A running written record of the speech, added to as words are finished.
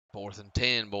Fourth and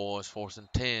 10, boys. Fourth and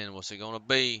 10. What's it gonna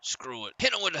be? Screw it.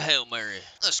 Hit him with the Hail Mary.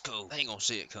 Let's go. They ain't gonna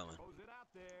see it coming.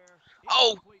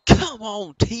 Oh, come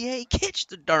on, TA. Catch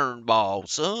the darn ball,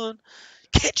 son.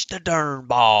 Catch the darn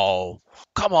ball.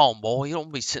 Come on, boy. You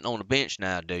don't be sitting on the bench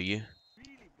now, do you?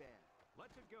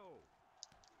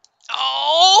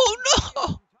 Oh,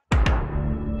 no.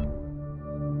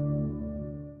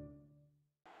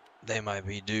 They might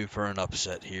be due for an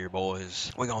upset here,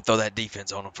 boys. We're going to throw that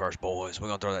defense on them first, boys. We're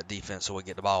going to throw that defense so we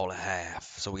get the ball at half.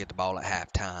 So we get the ball at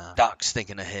halftime. Doc's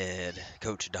thinking ahead.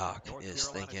 Coach Doc is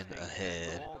thinking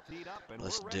ahead.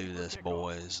 Let's do this,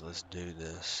 boys. Let's do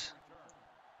this.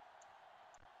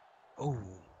 Oh.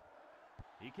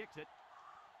 He kicks it.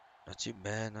 Not too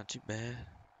bad. Not too bad.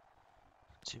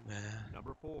 Not too bad.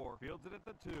 Number 4 fields it at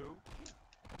the 2.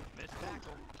 Missed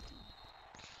tackle.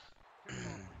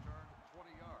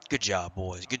 Good job,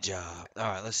 boys. Good job. All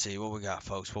right, let's see what we got,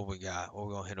 folks. What we got? What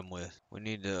we gonna hit them with? We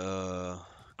need to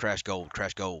crash gold.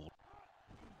 Crash gold.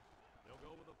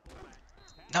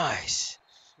 Nice.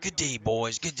 Good D,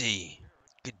 boys. Good D.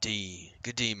 Good D.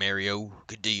 Good D, Mario.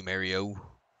 Good D, Mario.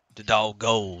 The dog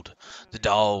gold. The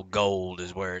dog gold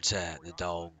is where it's at. The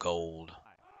dog gold.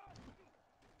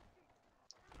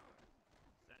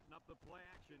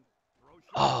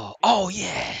 Oh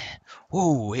yeah.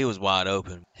 Woo, he was wide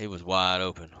open. He was wide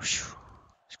open. Whew.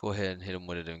 Let's go ahead and hit him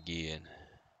with it again.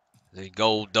 The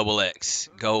gold double X.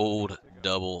 Gold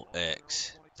double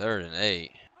X. 3rd and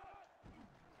 8.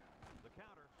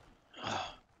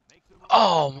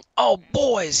 Oh,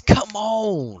 boys, come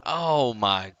on. Oh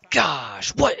my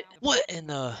gosh. What in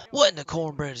the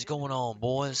cornbread is going on,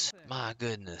 boys? My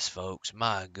goodness, folks.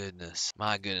 My goodness.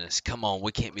 My goodness. Come on,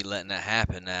 we can't be letting that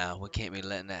happen now. We can't be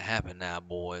letting that happen now,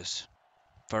 boys.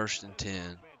 1st and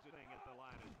 10.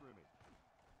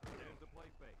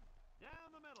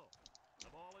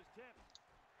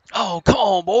 Oh, come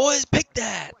on, boys. Pick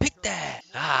that. Pick that.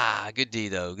 Ah, good D,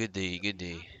 though. Good D. Good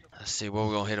D. Let's see what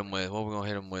we're going to hit him with. What we're going to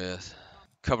hit him with.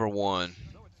 Cover 1.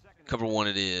 Cover 1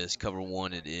 it is. Cover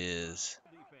 1 it is.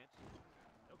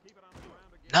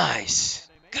 Nice.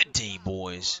 Good D,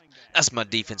 boys. That's my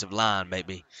defensive line,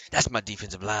 baby. That's my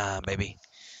defensive line, baby.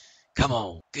 Come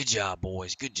on. Good job,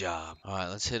 boys. Good job. All right,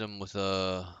 let's hit him with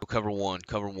cover 1.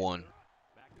 Cover 1.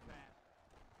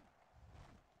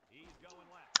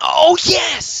 Oh,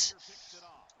 yes!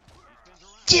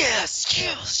 Yes,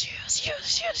 yes, yes,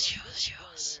 yes, yes, yes,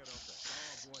 yes.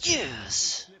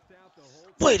 Yes.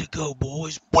 Way to go,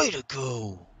 boys. Way to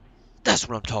go. That's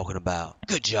what I'm talking about.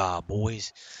 Good job,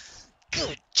 boys.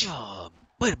 Good job.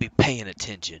 Way to be paying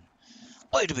attention.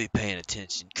 Way to be paying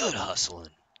attention. Good hustling.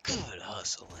 Good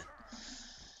hustling.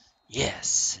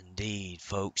 Yes, indeed,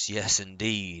 folks. Yes,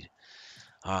 indeed.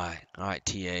 All right,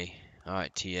 TA. All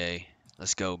right, TA.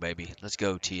 Let's go, baby. Let's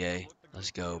go, TA.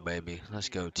 Let's go, baby. Let's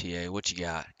go, TA. What you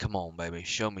got? Come on, baby.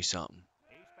 Show me something.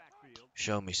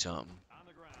 Show me something.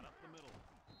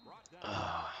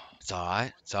 It's all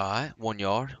right. It's all right. 1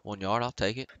 yard. 1 yard. I'll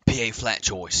take it. PA flat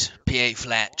choice. PA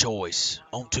flat choice.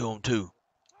 On 2 on 2.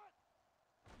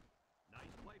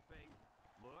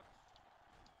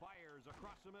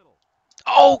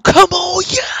 Oh, come on.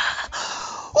 Yeah.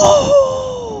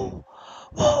 Oh.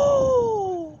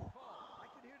 Oh.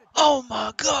 Oh,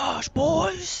 my gosh,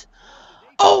 boys.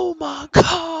 Oh, my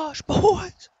gosh,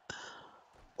 boys.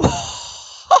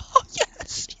 Oh,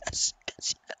 yes, yes,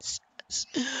 yes, yes, yes.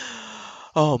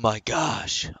 Oh, my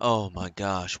gosh. Oh, my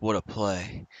gosh. What a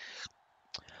play.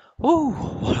 Woo,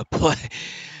 what a play.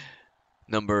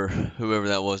 Whoever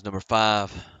that was, number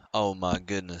 5. Oh, my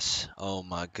goodness. Oh,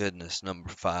 my goodness. Number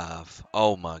 5.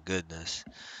 Oh, my goodness.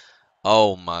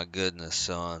 Oh, my goodness,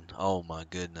 son. Oh, my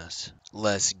goodness.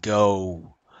 Let's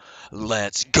go.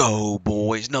 Let's go,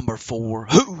 boys. Number 4.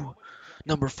 Who?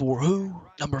 Number 4 who?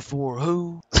 Number 4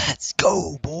 who? Let's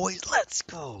go, boys. Let's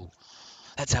go.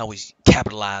 That's how we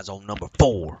capitalize on number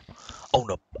 4 on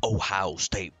the Ohio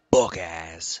State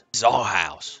Buckeyes. This is our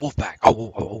house. Wolfpack.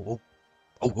 Oh.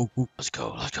 Let's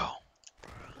go. Let's go.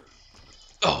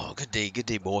 Oh, good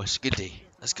D, boys. Good D.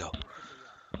 Let's go.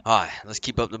 All right, let's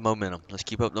keep up the momentum. Let's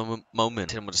keep up the momentum.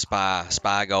 Hit him with a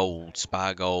spy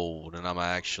gold, and I'm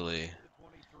actually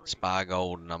spy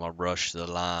gold, and I'm gonna rush the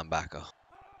linebacker.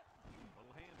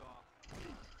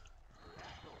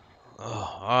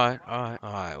 Oh, all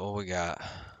right. What we got?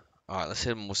 All right, let's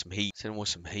hit him with some heat. Hit him with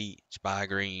some heat. Spy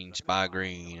green,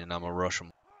 and I'm gonna rush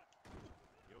him.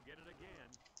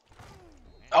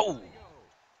 Oh,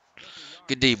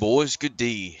 good D, boys. Good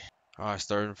D. All right, it's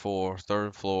 3rd and 4. 3rd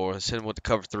and 4. Let's hit him with the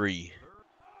cover 3.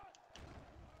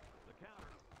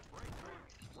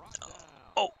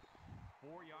 Oh,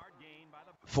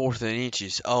 4th and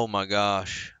inches. Oh my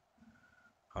gosh.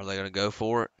 Are they gonna go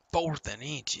for it? 4th and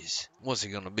inches. What's it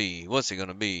gonna be? What's it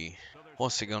gonna be?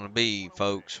 What's it gonna be,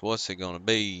 folks? What's it gonna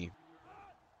be?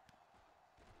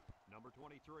 Number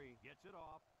 23 gets it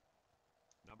off.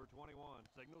 Number 21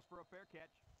 signals for a fair catch.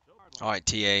 All right,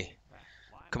 TA.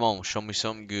 Come on, show me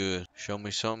something good. Show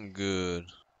me something good.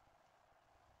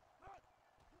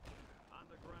 On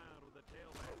the ground with the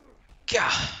tailback.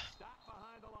 God. Stop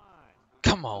behind the line.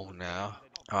 Come on now.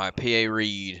 All right, PA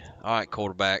Reed. All right,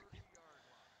 quarterback.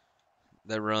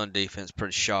 That run defense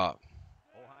pretty sharp.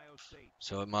 Ohio State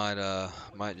So it might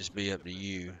just be up to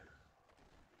you.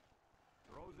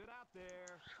 throws it out there.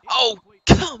 Oh, Incomplete.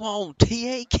 come on,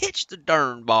 TA. Catch the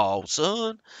darn ball,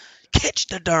 son. Catch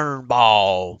the darn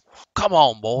ball. Come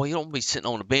on, boy. You don't be sitting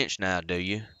on the bench now, do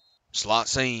you? Slot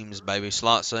seams, baby.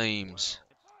 Slot seams.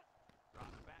 Drops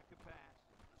back to pass.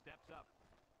 Steps up.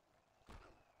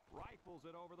 Rifles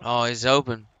it over the Oh, he's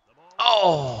open. The ball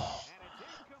Oh, and it's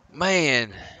incomplete.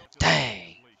 man.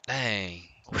 Dang. Dang.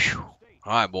 Whew.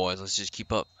 All right, boys. Let's just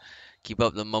keep up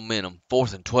the momentum.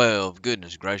 4th and 12.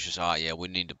 Goodness gracious. All right, yeah, we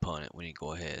need to punt it. We need to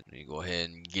go ahead. We need to go ahead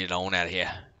and get it on out of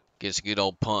here. Get us a good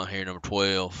old punt here, number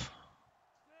 12.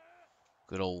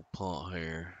 Good old punt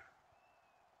here.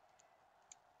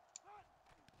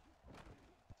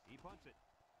 He punts it.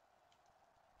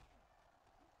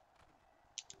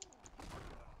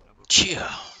 Number Yeah.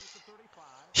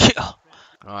 35. Yeah.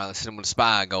 All right, let's hit him with a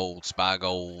spy gold. Spy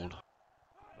gold.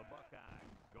 The Buckeyes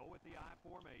go with the I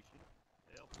formation.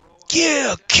 They'll throw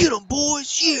Yeah, get him,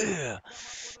 boys. Yeah.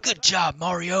 Good job,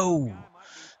 Mario.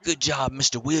 Good job,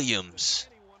 Mr. Williams.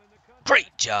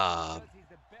 Great job.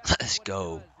 Let's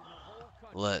go.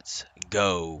 Let's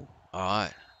go. All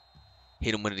right.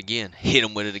 Hit him with it again. Hit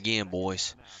him with it again,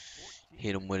 boys.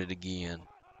 Hit him with it again.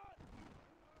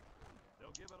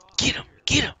 Get him.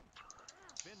 Get him.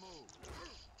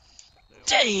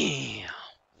 Damn.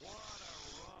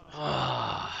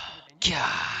 Oh,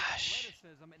 gosh.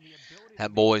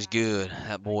 That boy's good.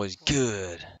 That boy's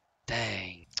good.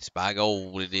 Dang. Spy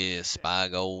gold it is. Spy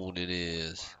gold it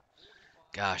is.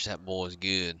 Gosh, that boy's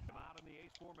good.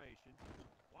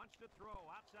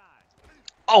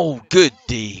 Oh, good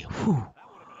D. Whew.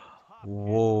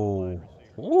 Whoa.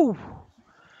 Woo.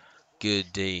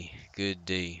 Good D. Good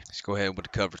D. Let's go ahead with the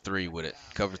cover 3 with it.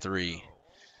 Cover 3.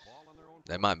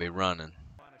 They might be running.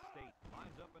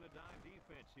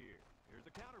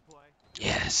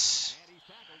 Yes.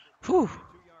 Whew.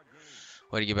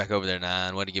 Way to get back over there,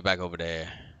 9. Way to get back over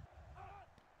there.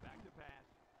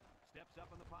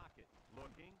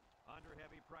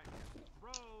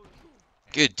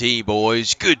 Good D,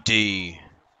 boys. Good D.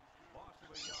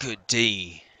 Good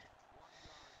D.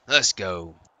 Let's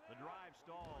go. The drive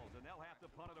stalls, and they'll have to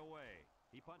punt it away.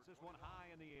 He punts this one high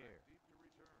in the air.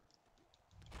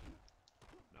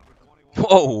 Number 21.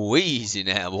 Whoa, easy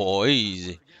now, boy.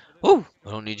 Easy. Woo.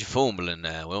 We don't need you fumbling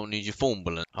now. We don't need you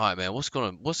fumbling. All right, man. What's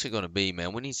it gonna be,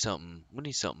 man? We need something. We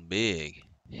need something big.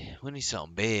 We need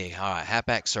something big. All right,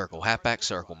 halfback circle. Halfback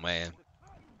circle, man.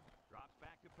 Drops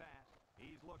back to pass.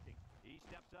 He's looking. He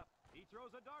steps up. He throws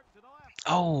a dart to the left.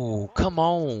 Oh, come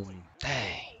on.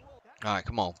 Dang. All right,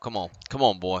 come on, come on, come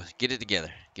on, boys. Get it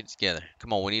together. Get it together.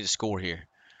 Come on, we need a score here.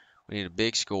 We need a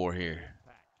big score here.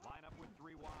 Line up with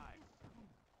 3 wide.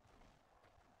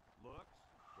 Looks.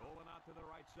 Rolling out to the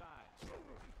right side.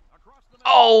 Across the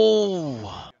middle.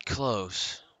 Oh,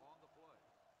 close.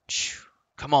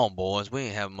 Come on, boys. We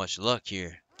ain't having much luck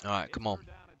here. All right, come on. Down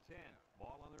at 10.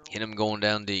 Ball on their Hit him going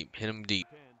down deep. Hit him deep.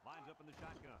 10. Lines up in the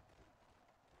shotgun.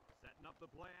 Setting up the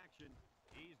play action.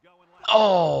 He's going left.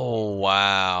 Oh,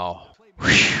 wow.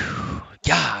 Whew.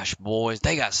 Gosh, boys,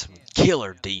 they got some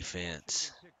killer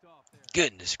defense.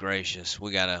 Goodness gracious,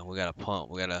 we gotta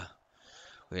pump. We gotta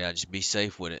just be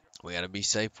safe with it. We gotta be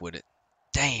safe with it.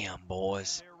 Damn,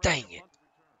 boys. Dang it.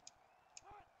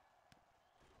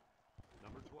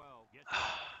 Number 12 gets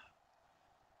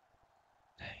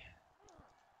Dang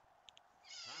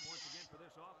time once again for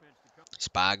this offense to come. it.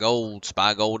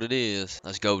 Spy gold it is.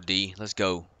 Let's go, D. Let's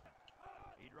go.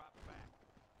 He drops back.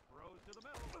 Throws to the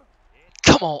middle.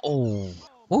 Come on. Oh.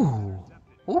 Woo.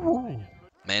 Woo.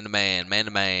 Man to man, man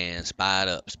to man. Spy it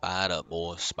up,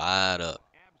 boys. Spy it up.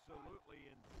 Absolutely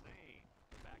insane.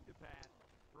 Back to pass.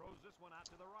 Throws this one out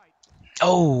to the right.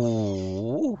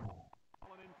 Oh.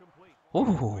 Ball incomplete.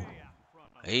 Ooh. Way out in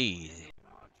front. Easy.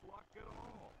 Not much luck at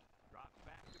all. Drops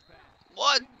back to pass.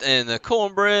 What in the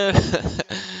cornbread?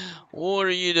 What are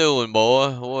you doing,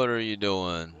 boy? What are you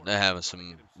doing? They're having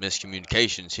some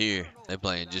miscommunications here. They're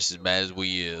playing just as bad as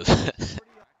we is.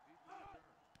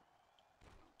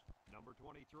 Number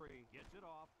 23 gets it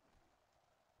off.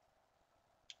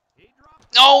 He drops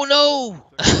Oh no!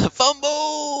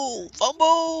 Fumble!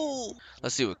 Fumble!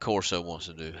 Let's see what Corso wants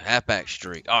to do. Halfback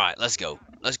streak. All right, let's go.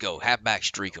 Let's go. Halfback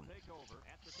streak them.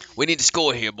 We need to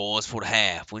score here, boys, for the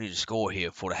half. We need to score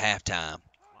here for the halftime.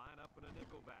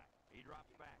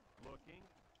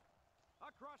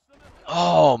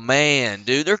 Oh man,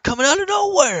 dude, they're coming out of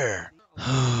nowhere.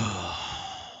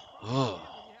 Oh,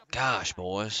 gosh,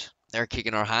 boys, they're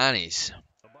kicking our heinies.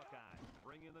 The Buckeyes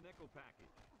bring in the nickel package.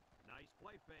 Nice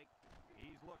play fake.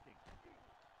 He's looking.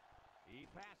 He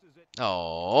passes it.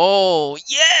 Oh,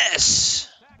 yes!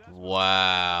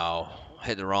 Wow,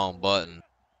 hit the wrong button.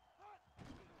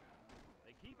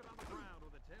 They keep it on the ground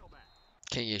with a tailback.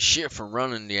 Can't get shit from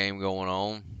running the game going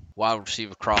on. Wide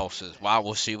receiver crosses. Wide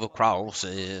receiver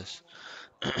crosses.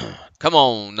 Come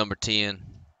on, number 10.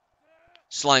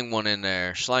 Slang one in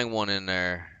there. Slang one in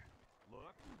there.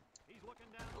 Look. He's looking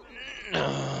down the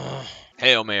middle.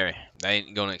 Hail Mary. They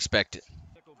ain't gonna expect it.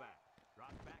 Nickelback.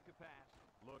 Drops back to pass.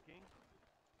 Looking.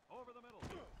 Over the middle.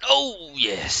 Oh,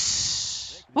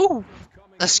 yes. Woo.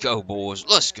 Let's go, boys.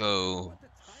 Let's go.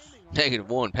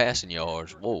 -1 passing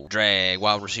yards. Whoa. Drag.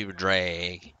 Wide receiver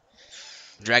drag.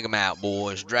 Drag him out,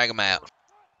 boys. Drag him out.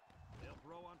 They'll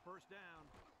throw on first down.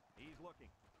 He's looking.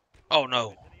 Oh, no.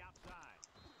 To the outside.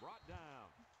 Brought down.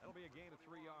 That'll be a gain of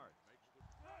 3 yards.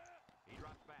 He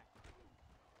drops back.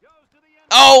 Goes to the end.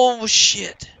 Oh,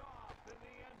 shit. Off in the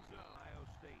end zone. Ohio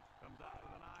State comes out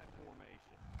with an I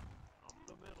formation. Up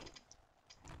the middle.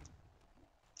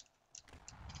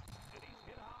 And he's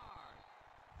hit hard.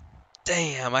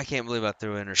 Damn, I can't believe I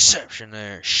threw an interception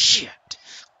there. Shit.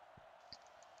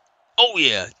 Oh,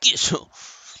 yeah. Get some.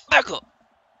 Back up.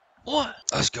 What?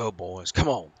 Let's go, boys. Come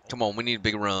on. Come on. We need a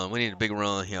big run. We need a big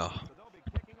run here. So they'll be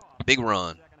kicking off Big in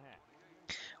run. the second half.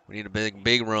 We need a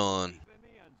big run. Deep in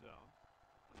the end zone.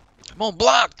 Come on,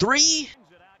 block 3. Swings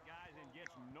it out, guys, and gets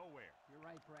nowhere. You're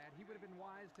right, Brad. He would have been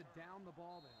wise to down the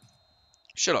ball there.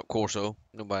 Shut up, Corso.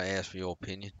 Nobody asked for your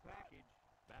opinion. Package.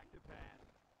 Back to pass.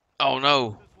 Oh,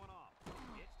 no. This one off.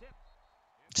 It's tipped.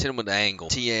 Hit him with the angle.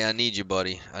 TA, I need you,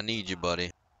 buddy. I need you,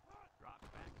 buddy. Drops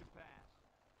back to pass.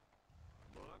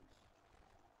 Looks.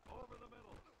 Over the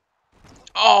middle.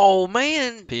 Oh,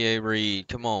 man. PA Reed.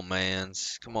 Come on,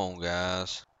 mans. Come on,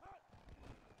 guys.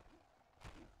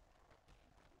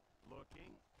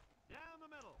 Looking. Down the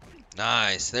middle.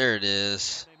 Nice. There it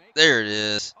is. There it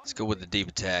is. Let's go with the deep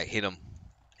attack. Hit him.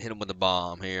 Hit him with the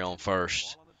bomb here on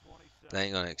first. Ball on the 27. They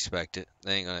ain't going to expect it.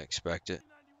 They ain't going to expect it.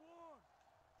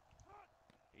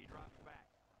 He drops back.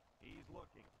 He's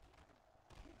looking.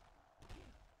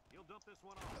 He'll dump this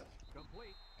one off.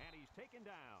 Complete. And he's taken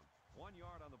down. 1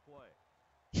 yard on the play.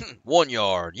 1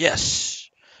 yard. Yes.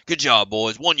 Good job,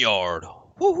 boys. 1 yard.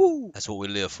 Woohoo. That's what we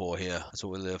live for here. That's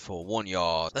what we live for. 1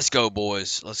 yard. Let's go,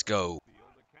 boys. Let's go. Field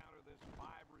to counter this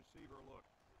 5-receiver look.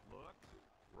 Looks.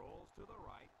 Rolls to the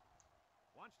right.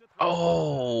 Wants to throw.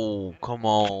 Oh, come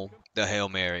on. The Hail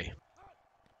Mary.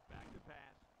 Back to pass.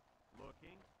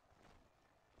 Looking.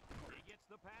 He gets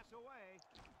the pass away.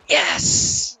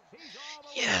 Yes. He's all the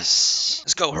way. Yes.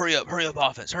 Let's go. Hurry up. Hurry up,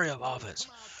 offense. Hurry up, offense.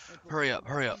 Hurry up.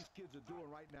 Hurry up. These kids are doing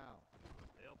right now.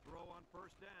 They'll throw on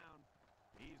first down.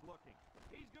 He's looking.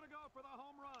 He's going to go for the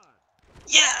home run.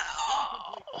 Yeah.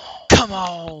 Come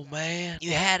on, man.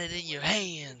 You had it in your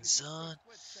hands, son.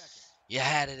 Split second. You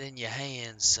had it in your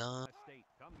hands, son. State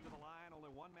comes to the line. Only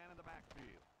one man in the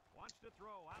backfield. Wants to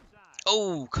throw outside.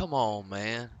 Oh, come on,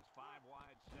 man. 5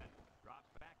 wide set.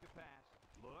 Drops back to pass.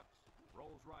 Looks.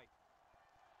 Rolls right.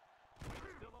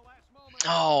 Waits till the last moment.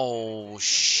 Oh,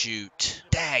 shoot.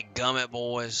 Dadgummit,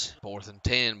 boys. 4th and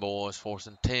 10, boys. 4th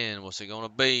and 10. What's it going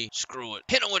to be? Screw it.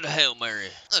 Hit him with the Hail Mary.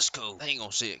 Let's go. They ain't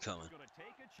going to see it coming. He's going to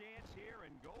take a chance here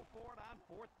and go for it on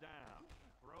 4th down.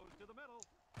 Throws to the middle.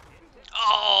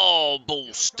 Oh,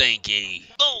 bull stinky.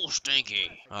 Bull stinky.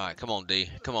 All right, come on, D.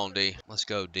 Come on, D. Let's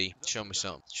go, D. Show me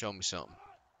something. Show me something.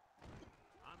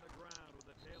 On the ground with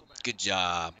the tailback. Good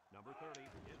job. Number 30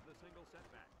 is the single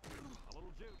setback. A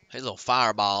little juke. He's a little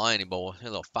fireball, ain't he, boy? He's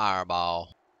a little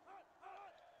fireball.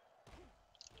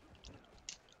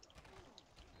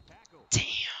 Tackle. Damn.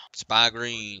 Spy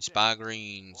green. Spy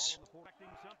greens. Ball on the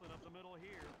something up the middle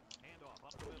here. Handoff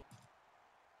up the middle.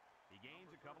 He gains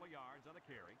a couple of yards on the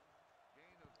carry.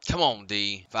 Come on,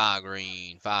 D. Fire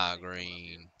green. Fire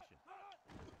green.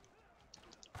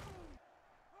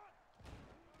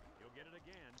 He'll get it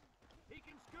again. He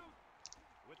can scoop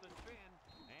with the spin,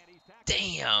 and he's tackled.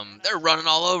 Damn. They're running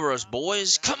all over us,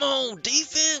 boys. Come on,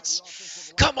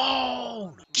 defense. Come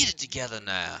on. Get it together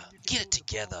now. Get it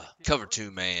together. Cover 2,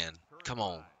 man. Come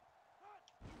on.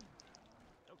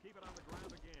 He'll keep it on the ground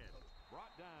again.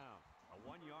 Brought down. A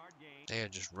 1-yard gain. They're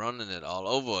just running it all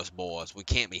over us, boys. We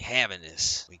can't be having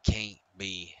this. We can't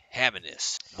be having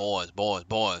this. Boys, boys,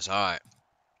 boys. All right.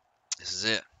 This is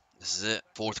it. This is it.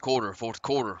 Fourth quarter, fourth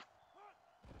quarter.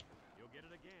 You'll get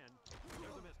it again.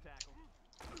 There's a missed tackle.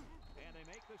 And they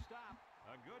make the stop.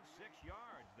 A good 6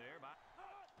 yards there by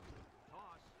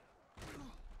toss.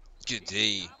 Good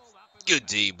D. Good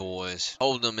D, boys.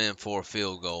 Hold them in for a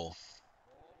field goal.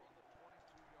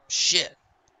 Shit.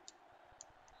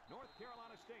 North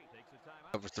Carolina State takes a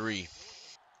timeout. Over 3. He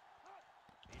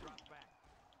drops back.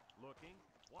 Looking.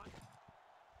 One.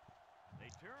 They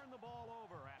turn the ball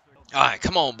over after. All right,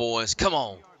 come on, boys. Come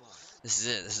on. This is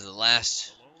it. This is the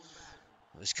last.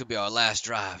 This could be our last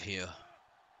drive here.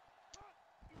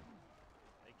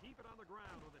 They keep it on the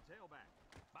ground with a tailback.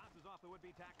 Bounces off the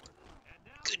would-be tackler. And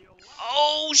now Good. he'll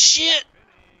Oh, shit.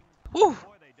 Woo. Boy,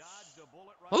 they dodged a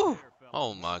bullet right Woo. there, fellas.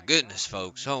 Oh, my goodness,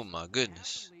 folks. Oh, my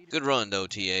goodness. Good run, though,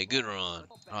 TA. Good run. All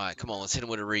right, come on. Let's hit him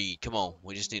with a read. Come on.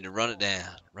 We just need to run it down.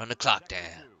 Run the clock down.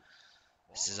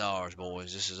 This is ours,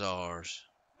 boys. This is ours.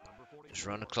 Just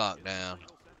run the clock down.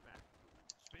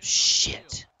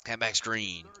 Shit. Halfback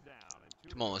screen.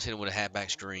 Come on, let's hit him with a halfback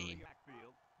screen.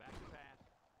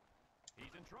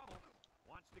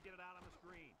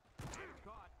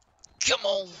 Come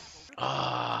on.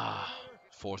 Ah.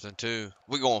 4th and 2.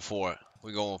 We going for it.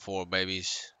 We going for it,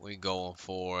 babies. We going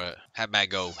for it. Halfback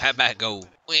go. Halfback go.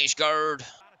 We ain't scared.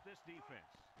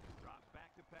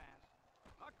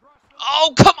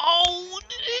 Oh, come on.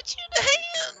 It's in the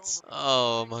hands.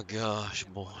 Oh, my gosh,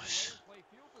 boys.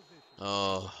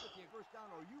 Oh.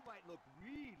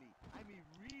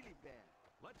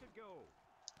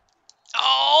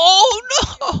 Oh,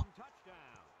 no.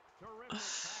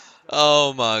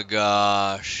 Oh, my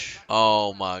gosh.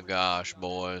 Oh, my gosh,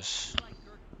 boys.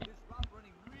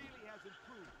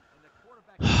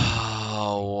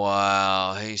 Oh,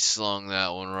 wow. He slung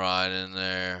that one right in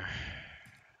there.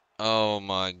 Oh,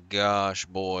 my gosh,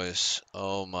 boys.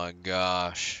 Oh, my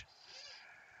gosh.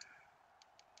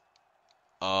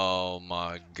 Oh,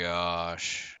 my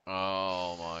gosh.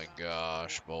 Oh, my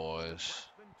gosh, boys.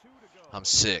 I'm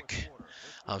sick.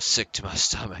 I'm sick to my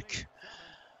stomach.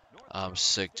 I'm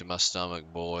sick to my stomach,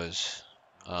 boys.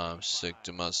 I'm sick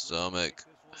to my stomach.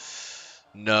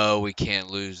 No, we can't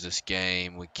lose this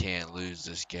game. We can't lose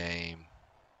this game.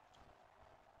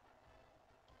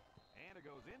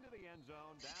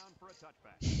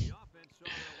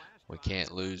 We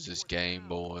can't lose this game,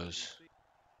 boys.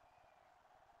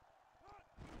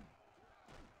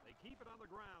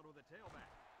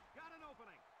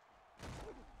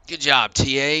 Good job,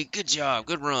 TA. Good job.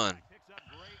 Good run.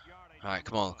 All right,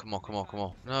 come on, come on, come on, come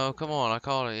on. No, come on. I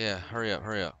called it. Yeah, hurry up,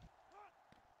 hurry up.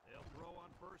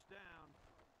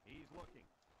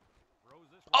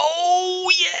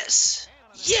 Oh, yes.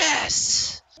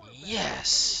 Yes.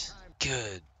 Yes.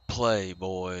 Good play,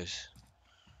 boys.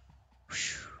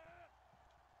 Whew.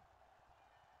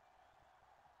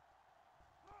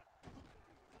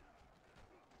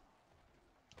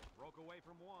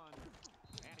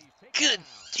 Good.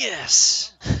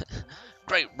 Yes.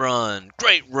 Great run.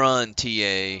 Great run,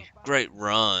 TA. Great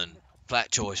run.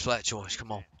 Flat choice. Flat choice.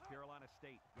 Come on. Carolina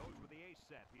State goes with the ace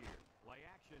set here. Play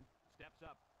action. Steps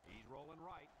up. He's rolling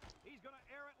right. He's going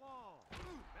to air it long.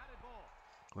 Batted ball.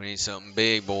 We need something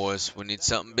big, boys. We need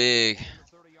something big.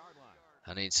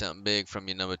 I need something big from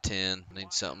you, number 10. I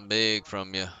need something big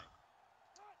from you.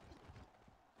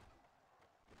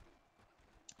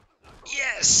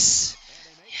 Yes.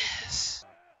 Yes.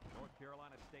 North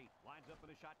Carolina State lines up in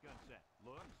a shotgun set.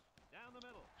 Looks down the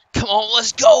middle. Come on,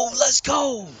 let's go. Let's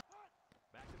go.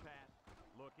 Back to pass.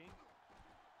 Looking.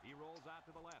 He rolls out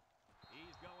to the left.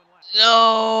 He's going left.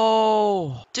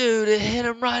 No. Dude, it hit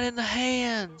him right in the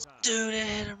hands. Dude, it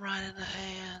hit him right in the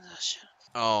hands.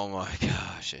 Oh my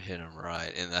gosh, it hit him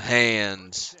right in the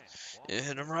hands. It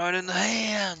hit him right in the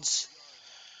hands.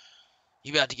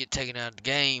 You about to get taken out of the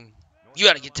game. You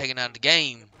got to get taken out of the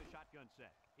game.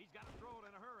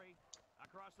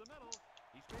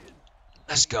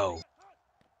 Let's go.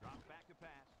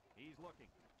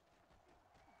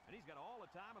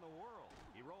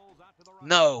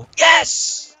 No.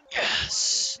 Yes.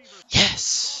 Yes.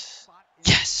 Yes.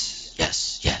 Yes.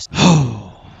 Yes. Yes.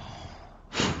 Oh.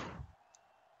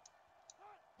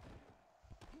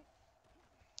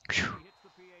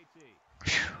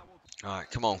 All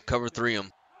right, come on, cover 3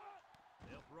 'em.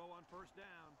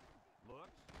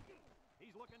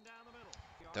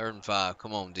 Third and 5.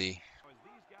 Come on, D.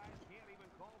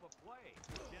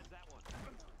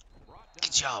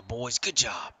 Good job, boys. Good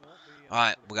job. All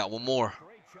right, we got one more.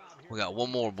 We got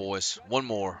one more, boys. One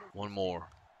more. One more.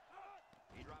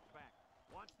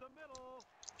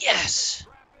 Yes.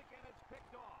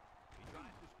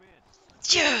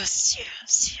 Yes.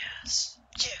 Yes. Yes.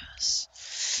 Yes.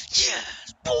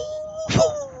 Yes.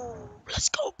 Woo! Let's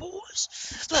go,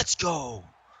 boys. Let's go.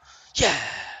 Yeah.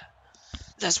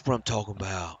 That's what I'm talking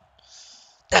about.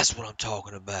 That's what I'm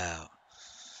talking about.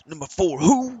 Number 4,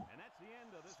 who?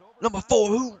 Number 4,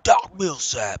 who? Doc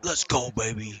Millsap. Let's go,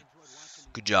 baby.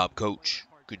 Good job, coach.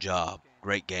 Good job.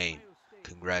 Great game.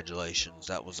 Congratulations.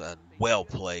 That was a well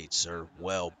played, sir.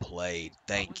 Well played.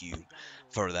 Thank you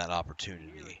for that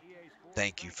opportunity.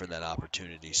 Thank you for that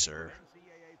opportunity, sir.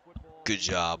 Good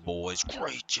job, boys.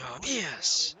 Great job.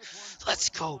 Yes. Let's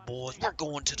go, boys. We're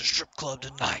going to the strip club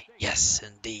tonight. Yes,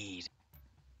 indeed.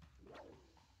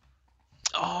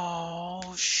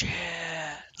 Oh, shit.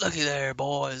 Looky there,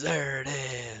 boys. There it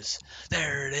is.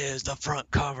 There it is. The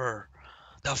front cover.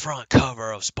 The front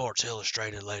cover of Sports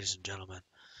Illustrated, ladies and gentlemen.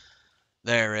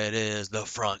 There it is, the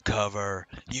front cover,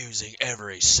 using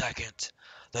every second.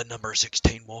 The number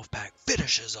 16 Wolfpack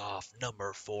finishes off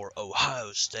number 4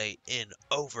 Ohio State in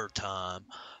overtime,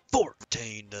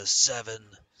 14-7.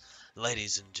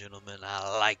 Ladies and gentlemen,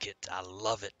 I like it. I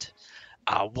love it.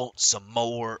 I want some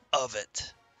more of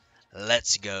it.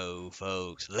 Let's go,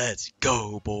 folks. Let's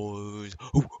go, boys.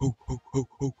 Ho, ho, ho, ho,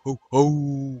 ho, ho,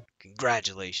 ho.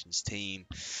 Congratulations, team.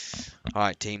 All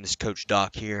right, team, this is Coach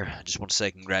Doc here. I just want to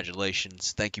say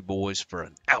congratulations. Thank you, boys, for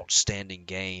an outstanding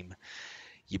game.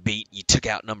 You took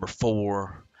out number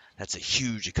 4. That's a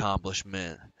huge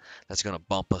accomplishment. That's going to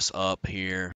bump us up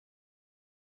here.